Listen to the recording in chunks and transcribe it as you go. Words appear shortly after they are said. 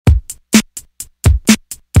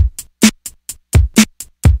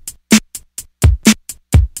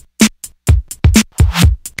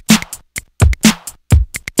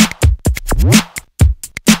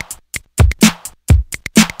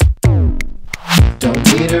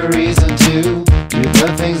need a reason to do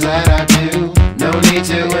the things that I do. No need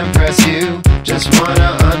to impress you, just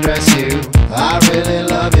wanna undress you. I really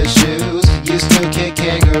love your shoes, you still kick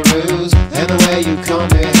kangaroos, and the way you comb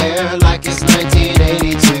your hair like it's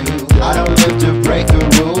 1982. I don't live to break the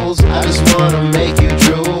rules, I just wanna make you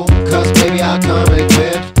drool. Cause baby I come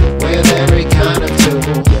equipped with every kind of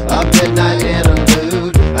tool. A midnight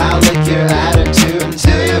interlude, I'll lick your attitude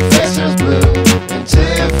until your face turns blue, until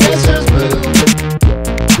your face turns blue.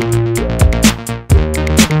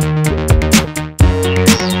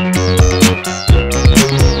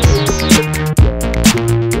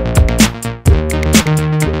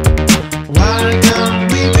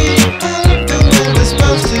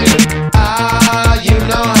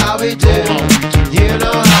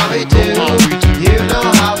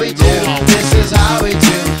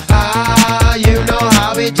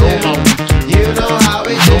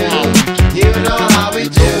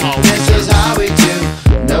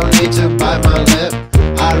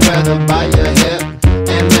 Bite your hip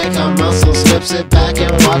and make our muscles slip. Sit back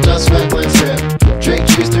and watch our sweat glands drip. Drink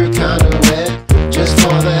juice through conduit, just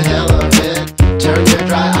for the hell of it. Turn your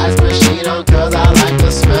dry ice machine on, cause I like the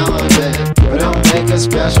smell of it. But don't make a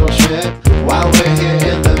special trip while we're here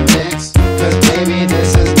in the mix, cause baby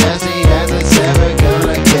this is nasty as it's ever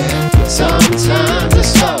gonna get. Sometimes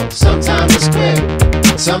it's slow, sometimes it's quick,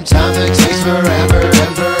 sometimes it takes forever,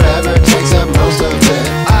 and forever takes up most of it.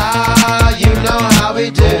 You know how we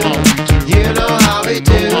do. You know how we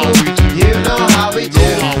do. You know how we do.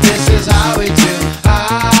 This is how we do.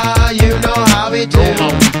 You know how we do.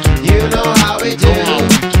 You know how we do.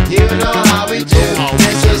 You know how we do.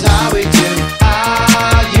 This is how we do.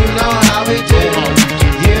 You know how we do.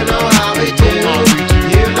 You know how we do.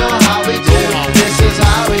 You know how we do. This is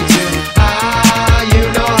how we do. You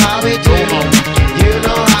know how we do. You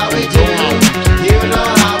know how we do. You know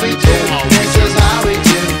how we do. This is how we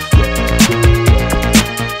do.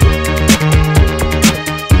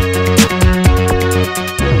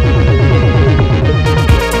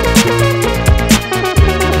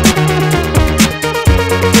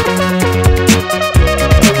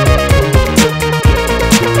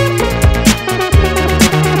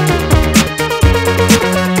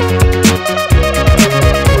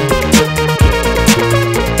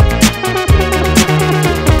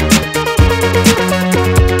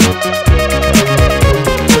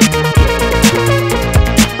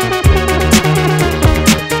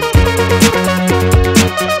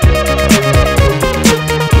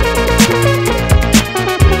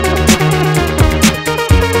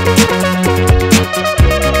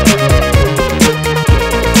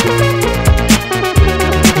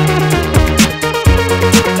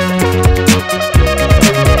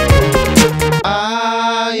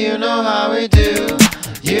 You know how we do.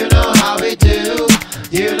 You know how we do.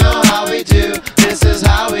 You know how we do. This is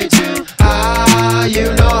how we do.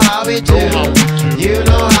 You know how we do. You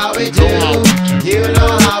know how we do. You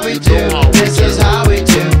know how we do. This is how we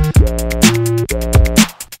do.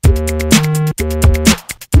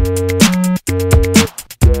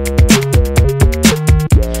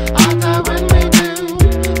 I thought when we do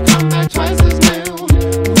come back twice as new,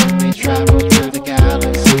 when we travel through the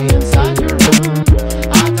galaxy inside your room.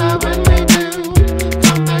 I thought when we do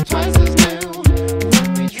come back twice as new,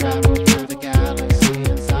 when we travel through the galaxy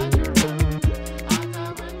inside your room. I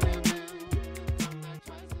thought when we do come back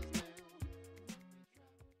twice as new.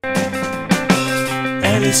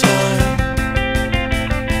 Anytime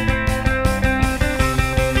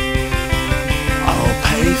I'll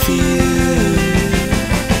pay for you.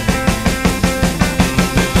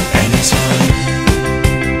 Anytime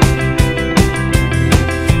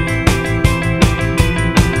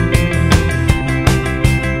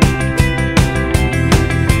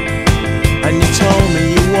and you told me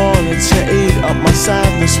you wanted to eat up my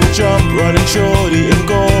sadness. We jumped right and shorty and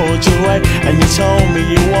gorge away. And you told me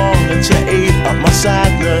you wanted to eat up my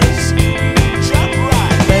sadness.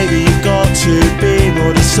 Baby, you got to be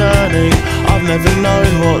more discerning. I've never known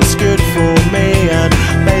what's good for me. And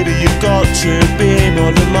baby, you've got to be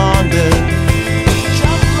more demanding.